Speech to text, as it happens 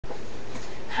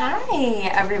Hi,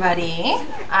 everybody.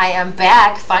 I am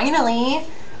back finally.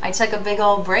 I took a big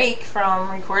old break from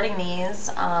recording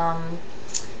these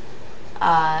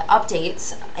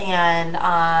updates, and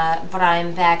but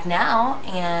I'm back now,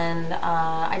 and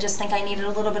I just think I needed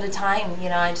a little bit of time.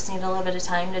 I just needed a little bit of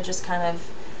time to just kind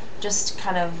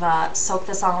of soak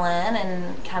this all in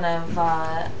and kind of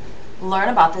learn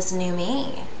about this new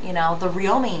me. The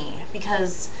real me,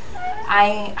 because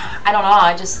I don't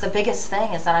know. The biggest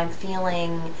thing is that I'm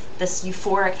feeling this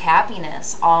euphoric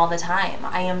happiness all the time.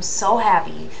 I am so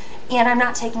happy, and I'm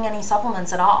not taking any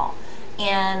supplements at all.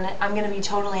 And I'm going to be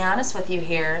totally honest with you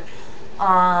here.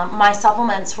 My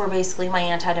supplements were basically my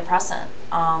antidepressant.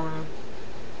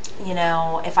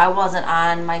 If I wasn't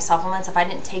on my supplements, if I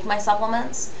didn't take my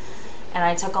supplements, and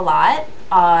I took a lot,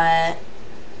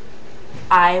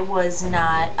 I was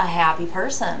not a happy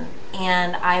person,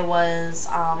 and I was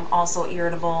also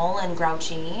irritable and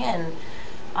grouchy, and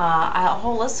a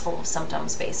whole list full of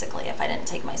symptoms basically if I didn't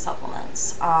take my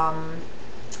supplements. And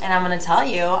I'm going to tell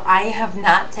you, I have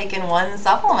not taken one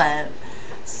supplement.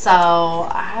 So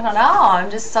I don't know.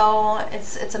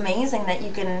 It's amazing that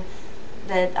you can,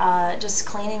 just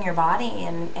cleaning your body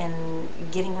and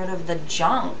getting rid of the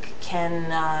junk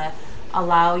can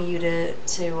allow you to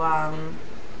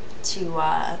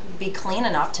be clean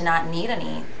enough to not need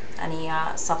any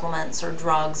supplements or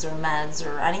drugs or meds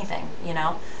or anything.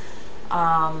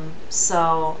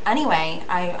 So anyway,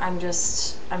 I'm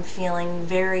feeling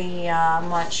very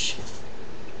much,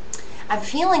 I'm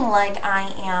feeling like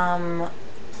I am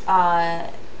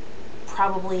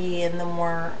probably in the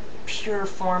more pure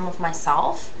form of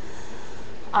myself.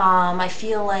 I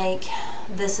feel like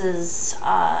this is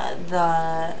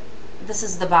the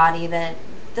body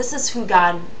this is who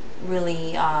God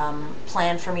really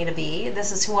planned for me to be.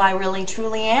 This is who I really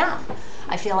truly am.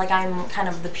 I feel like I'm kind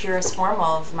of the purest form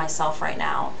of myself right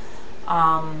now,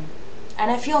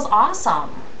 and it feels awesome.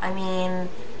 I mean,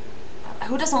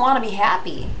 who doesn't want to be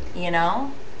happy?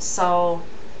 So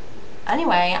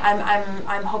anyway,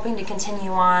 I'm hoping to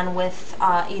continue on with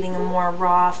eating a more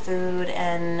raw food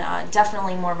and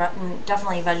definitely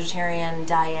vegetarian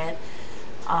diet.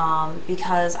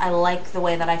 Because I like the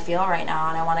way that I feel right now,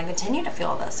 and I want to continue to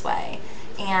feel this way.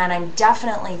 And I'm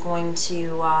definitely going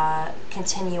to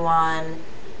continue on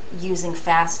using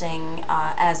fasting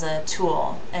as a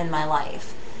tool in my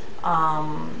life.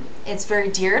 It's very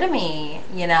dear to me,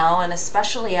 and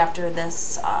especially after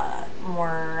this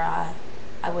more,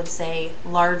 I would say,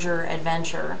 larger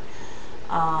adventure,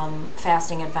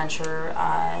 fasting adventure,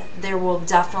 there will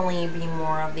definitely be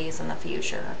more of these in the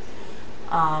future.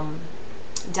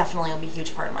 Definitely will be a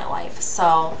huge part of my life.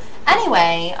 So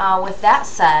anyway, with that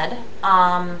said,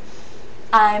 I'm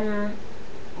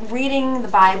reading the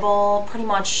Bible pretty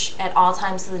much at all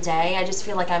times of the day. I just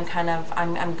feel like I'm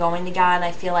going to God, and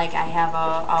I feel like I have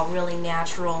a really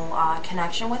natural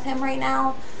connection with Him right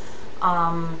now.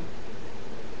 I'm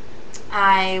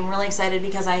really excited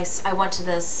because I went to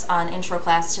this intro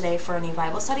class today for a new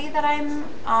Bible study that I'm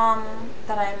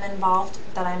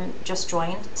just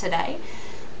joined today.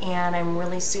 And I'm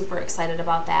really super excited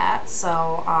about that.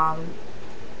 So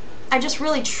I just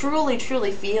really truly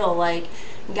feel like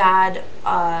God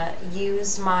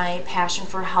used my passion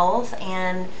for health,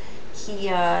 and he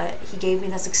gave me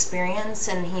this experience,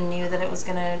 and He knew that it was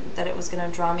gonna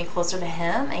draw me closer to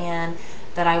Him, and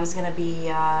that I was gonna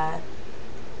be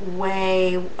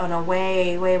way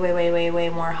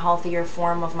more healthier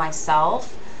form of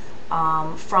myself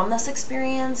from this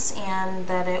experience, and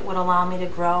that it would allow me to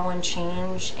grow and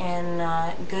change in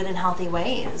good and healthy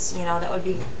ways, that would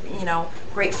be,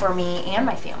 great for me and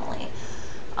my family,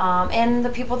 and the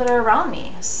people that are around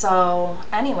me. So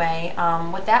anyway,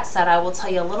 with that said, I will tell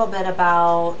you a little bit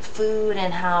about food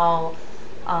and how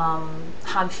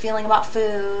I'm feeling about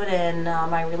food, and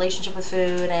my relationship with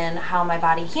food, and how my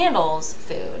body handles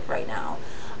food right now.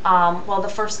 Well, the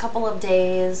first couple of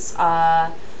days,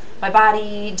 my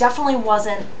body definitely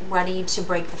wasn't ready to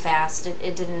break the fast.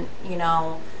 It didn't,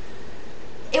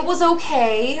 it was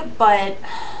okay, but,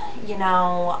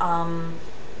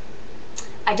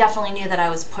 I definitely knew that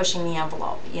I was pushing the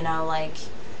envelope, like,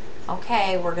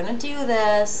 okay, we're going to do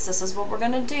this. This is what we're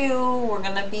going to do. We're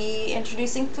going to be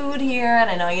introducing food here,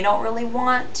 and I know you don't really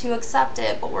want to accept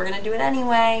it, but we're going to do it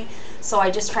anyway. So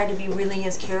I just tried to be really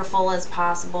as careful as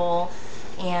possible,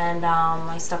 and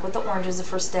I stuck with the oranges the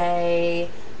first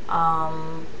day.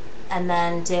 And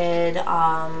then did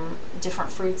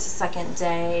different fruits the second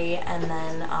day, and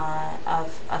then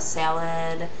a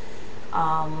salad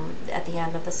at the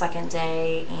end of the second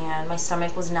day. And my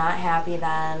stomach was not happy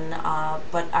then,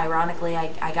 but ironically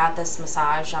I got this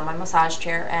massage on my massage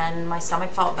chair, and my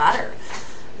stomach felt better.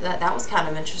 that was kind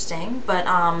of interesting. But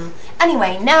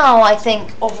anyway, now I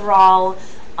think overall,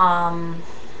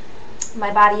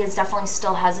 my body is definitely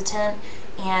still hesitant,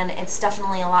 and it's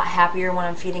definitely a lot happier when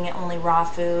I'm feeding it only raw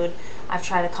food. I've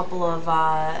tried a couple of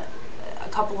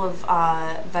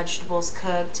vegetables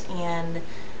cooked, and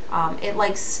it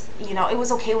likes, you know, it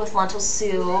was okay with lentil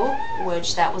soup,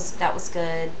 which that was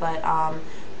good, but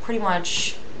pretty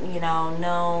much, you know,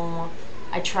 no.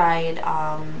 I tried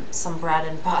some bread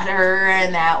and butter,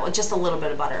 and that just a little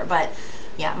bit of butter, but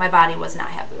yeah, my body was not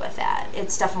happy with that.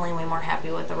 It's definitely way more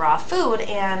happy with the raw food,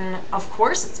 and of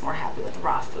course it's more happy with the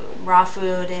raw food. Raw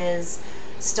food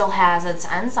still has its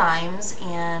enzymes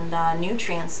and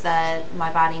nutrients that my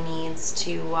body needs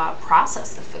to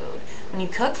process the food. When you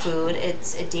cook food,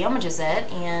 it damages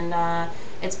it, and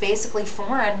it's basically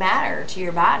foreign matter to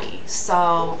your body.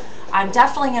 So I'm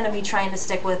definitely going to be trying to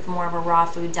stick with more of a raw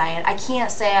food diet. I'm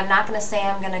not going to say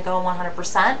I'm going to go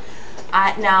 100%.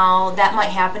 Now, that might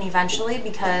happen eventually,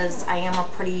 because I am a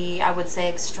pretty, I would say,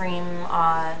 extreme,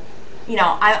 you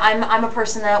know, I'm a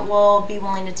person that will be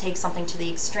willing to take something to the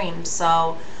extreme.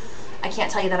 So I can't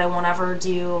tell you that I won't ever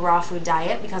do a raw food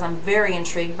diet, because I'm very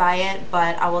intrigued by it,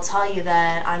 but I will tell you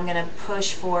that I'm going to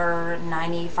push for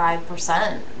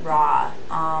 95% raw,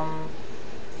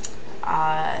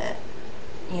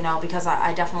 you know, because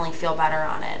I definitely feel better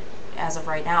on it as of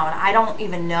right now. And I don't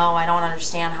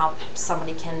understand how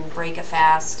somebody can break a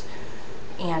fast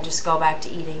and just go back to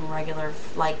eating regular,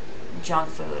 like, junk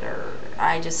food. Or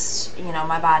I just, you know,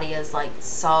 my body is like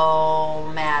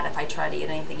so mad if I try to eat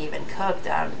anything even cooked.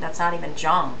 That's not even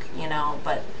junk, you know.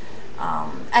 But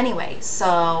anyway,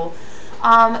 so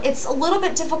it's a little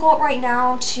bit difficult right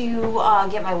now to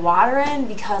get my water in,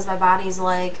 because my body's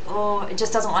like, oh, it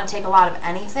just doesn't want to take a lot of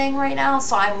anything right now.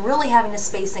 So I'm really having to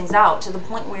space things out, to the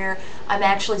point where I'm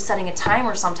actually setting a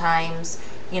timer sometimes,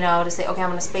 you know, to say, okay, I'm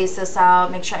going to space this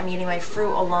out, make sure I'm eating my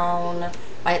fruit alone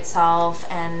by itself,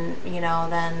 and, you know,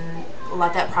 then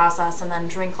let that process, and then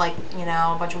drink, like, you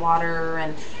know, a bunch of water,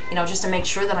 and, you know, just to make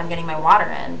sure that I'm getting my water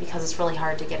in, because it's really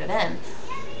hard to get it in.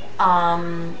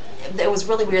 It was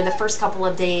really weird. The first couple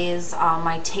of days,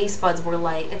 my taste buds were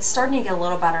like, it's starting to get a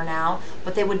little better now,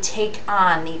 but they would take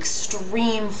on the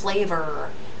extreme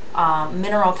flavor,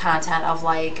 mineral content of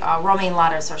like romaine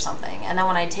lettuce or something. And then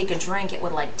when I take a drink, it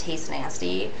would like taste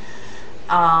nasty.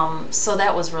 So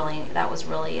that was really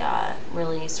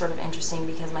really sort of interesting,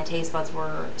 because my taste buds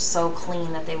were so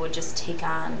clean that they would just take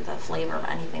on the flavor of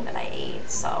anything that I ate.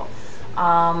 So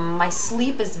my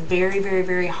sleep is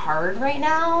very hard right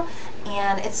now,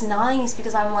 and it's nice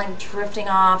because I'm like drifting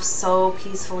off so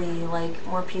peacefully, like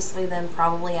more peacefully than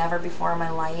probably ever before in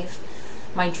my life.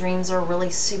 My dreams are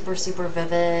really super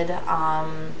vivid.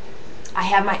 I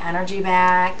have my energy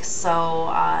back, so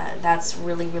that's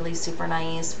really super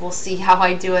nice. We'll see how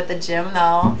I do at the gym,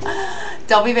 though.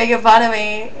 Don't be making fun of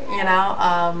me, you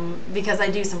know, because I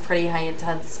do some pretty high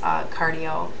intense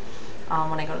cardio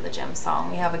when I go to the gym, so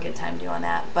we have a good time doing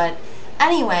that. But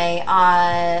anyway,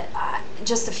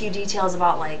 just a few details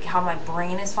about like how my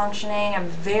brain is functioning. I'm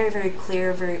very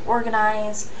clear, very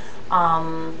organized,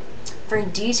 very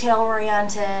detail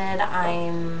oriented.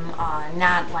 I'm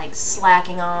not like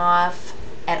slacking off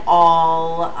at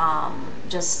all.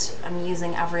 Just I'm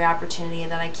using every opportunity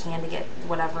that I can to get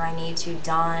whatever I need to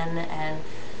done, and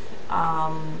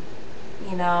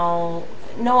you know,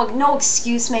 no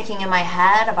excuse making in my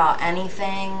head about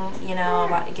anything, you know,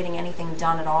 about getting anything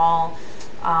done at all.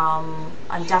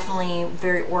 I'm definitely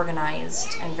very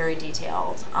organized and very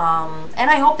detailed, and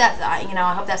I hope that you know,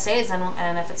 I hope that stays,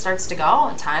 and if it starts to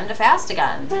go, time to fast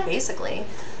again, basically,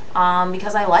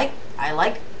 because I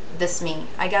like this me.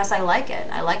 I guess I like it.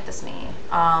 I like this me.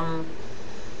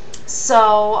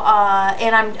 So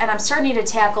and I'm starting to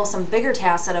tackle some bigger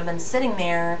tasks that have been sitting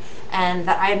there, and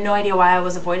that I had no idea why I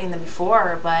was avoiding them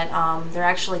before, but they're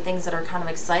actually things that are kind of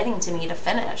exciting to me to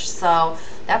finish. So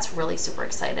that's really super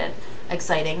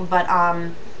exciting. But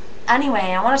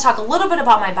anyway, I want to talk a little bit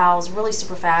about my bowels really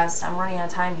super fast. I'm running out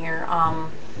of time here.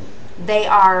 They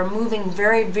are moving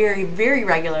very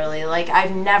regularly. Like,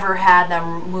 I've never had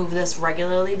them move this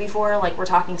regularly before. Like, we're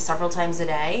talking several times a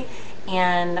day,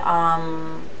 and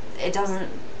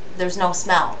there's no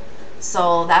smell.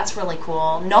 So that's really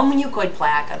cool. No mucoid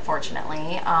plaque,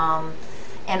 unfortunately.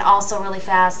 And also really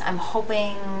fast, I'm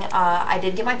hoping, I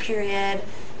did get my period,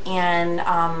 and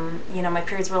you know, my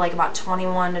periods were like about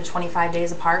 21 to 25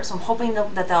 days apart, so I'm hoping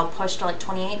that they'll push to like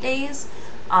 28 days.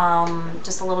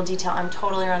 Just a little detail, I'm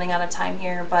totally running out of time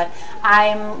here, but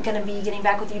I'm going to be getting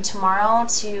back with you tomorrow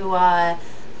to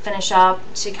finish up,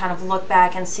 to kind of look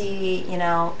back and see, you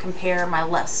know, compare my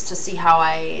list to see how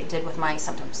I did with my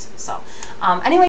symptoms. So anyway.